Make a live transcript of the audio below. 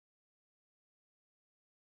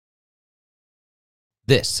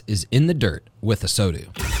This is In the Dirt with Asodu.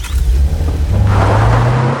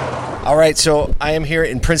 All right, so I am here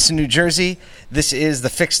in Princeton, New Jersey. This is the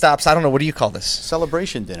Fix Stops. I don't know, what do you call this?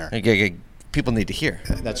 Celebration dinner. Okay, people need to hear.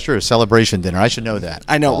 That's true. Celebration dinner. I should know that.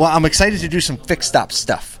 I know. Well, I'm excited to do some Fix Stop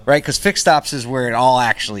stuff, right? Because Fix Stops is where it all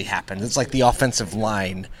actually happens. It's like the offensive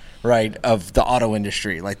line, right, of the auto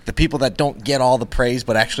industry. Like the people that don't get all the praise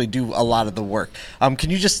but actually do a lot of the work.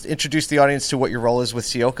 Can you just introduce the audience to what your role is with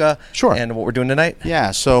Ciocca? Sure. And what we're doing tonight?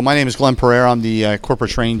 Yeah, so my name is Glenn Pereira. I'm the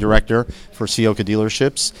corporate training director for Ciocca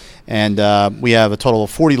dealerships. And we have a total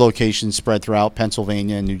of 40 locations spread throughout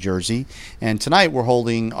Pennsylvania and New Jersey. And tonight we're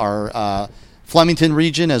holding our Flemington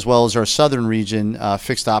region as well as our southern region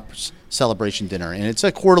Fix Stops celebration dinner. And it's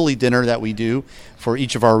a quarterly dinner that we do for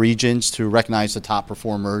each of our regions to recognize the top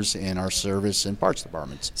performers in our service and parts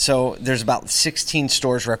departments. So there's about 16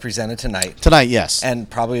 stores represented tonight. Tonight, yes. And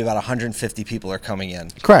probably about 150 people are coming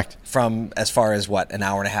in. Correct. From as far as what, an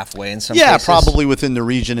hour and a half away in some cases? Yeah, probably within the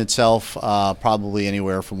region itself, probably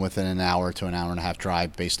anywhere from within an hour to an hour and a half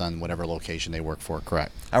drive based on whatever location they work for,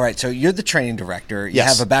 correct. All right, so you're the training director. You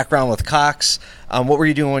Yes. have a background with Cox. What were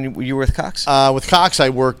you doing when you were with Cox? With Cox, I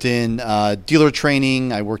worked in dealer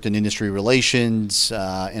training. I worked in industry relations.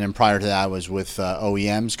 And then prior to that, I was with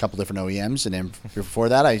OEMs, a couple different OEMs. And then before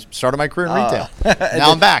that, I started my career in retail.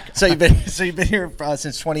 Now I'm back. So you've been here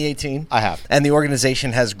since 2018? I have. And the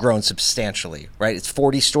organization has grown substantially, right? It's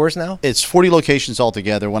 40 stores now? It's 40 locations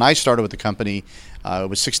altogether. When I started with the company, it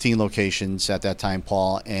was 16 locations at that time,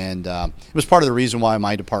 Paul, and it was part of the reason why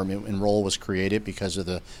my department and role was created because of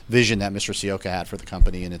the vision that Mr. Ciocca had for the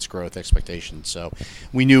company and its growth expectations. So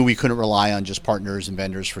we knew we couldn't rely on just partners and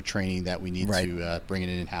vendors for training, that we need to bring it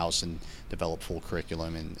in-house and develop full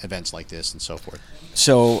curriculum and events like this and so forth.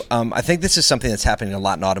 So I think this is something that's happening a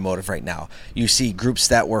lot in automotive right now. You see groups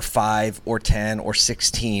that were 5 or 10 or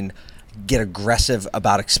 16 get aggressive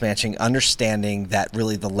about expansion, understanding that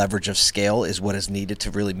really the leverage of scale is what is needed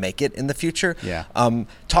to really make it in the future. Yeah.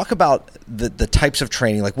 Talk about the types of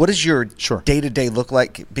training. Like, what does your day-to-day look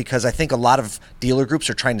like? Because I think a lot of dealer groups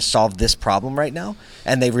are trying to solve this problem right now,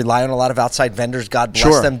 and they rely on a lot of outside vendors. God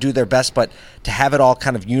bless them, do their best, but to have it all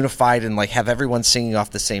kind of unified and like have everyone singing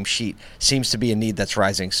off the same sheet seems to be a need that's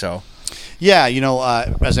rising. So. Yeah,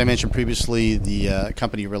 as I mentioned previously, the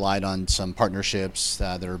company relied on some partnerships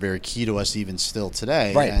that are very key to us even still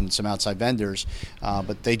today, and some outside vendors,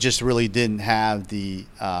 but they just really didn't have the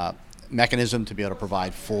mechanism to be able to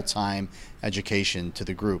provide full-time education to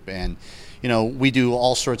the group. And we do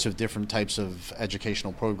all sorts of different types of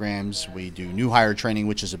educational programs. We do new hire training,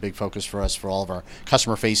 which is a big focus for us for all of our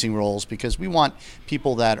customer-facing roles, because we want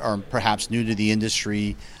people that are perhaps new to the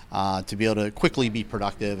industry to be able to quickly be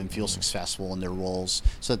productive and feel successful in their roles,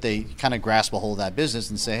 so that they kind of grasp a hold of that business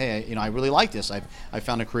and say, hey, I really like this. I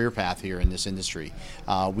found a career path here in this industry.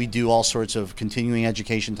 We do all sorts of continuing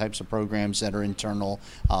education types of programs that are internal,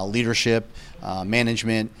 leadership,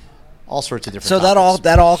 management, all sorts of different topics.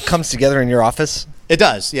 that all comes together in your office? It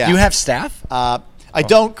does, yeah. Do you have staff? I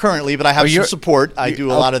don't currently, but I have some support. I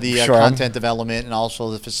do a lot of the content development and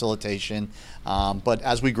also the facilitation. But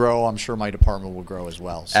as we grow, I'm sure my department will grow as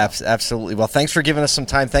well. So. Absolutely. Well, thanks for giving us some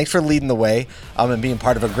time. Thanks for leading the way and being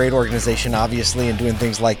part of a great organization, obviously, and doing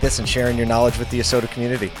things like this and sharing your knowledge with the Asodu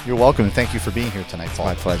community. You're welcome, and thank you for being here tonight, Paul.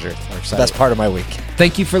 My pleasure. It's the best part of my week.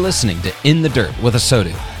 Thank you for listening to In the Dirt with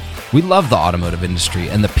Asodu. We love the automotive industry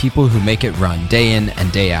and the people who make it run day in and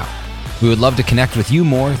day out. We would love to connect with you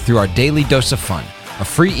more through our daily dose of fun, a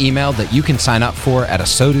free email that you can sign up for at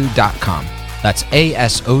asodu.com. That's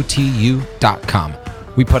ASOTU.com.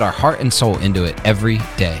 We put our heart and soul into it every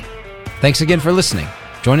day. Thanks again for listening.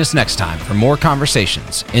 Join us next time for more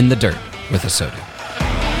conversations in the dirt with Asodu.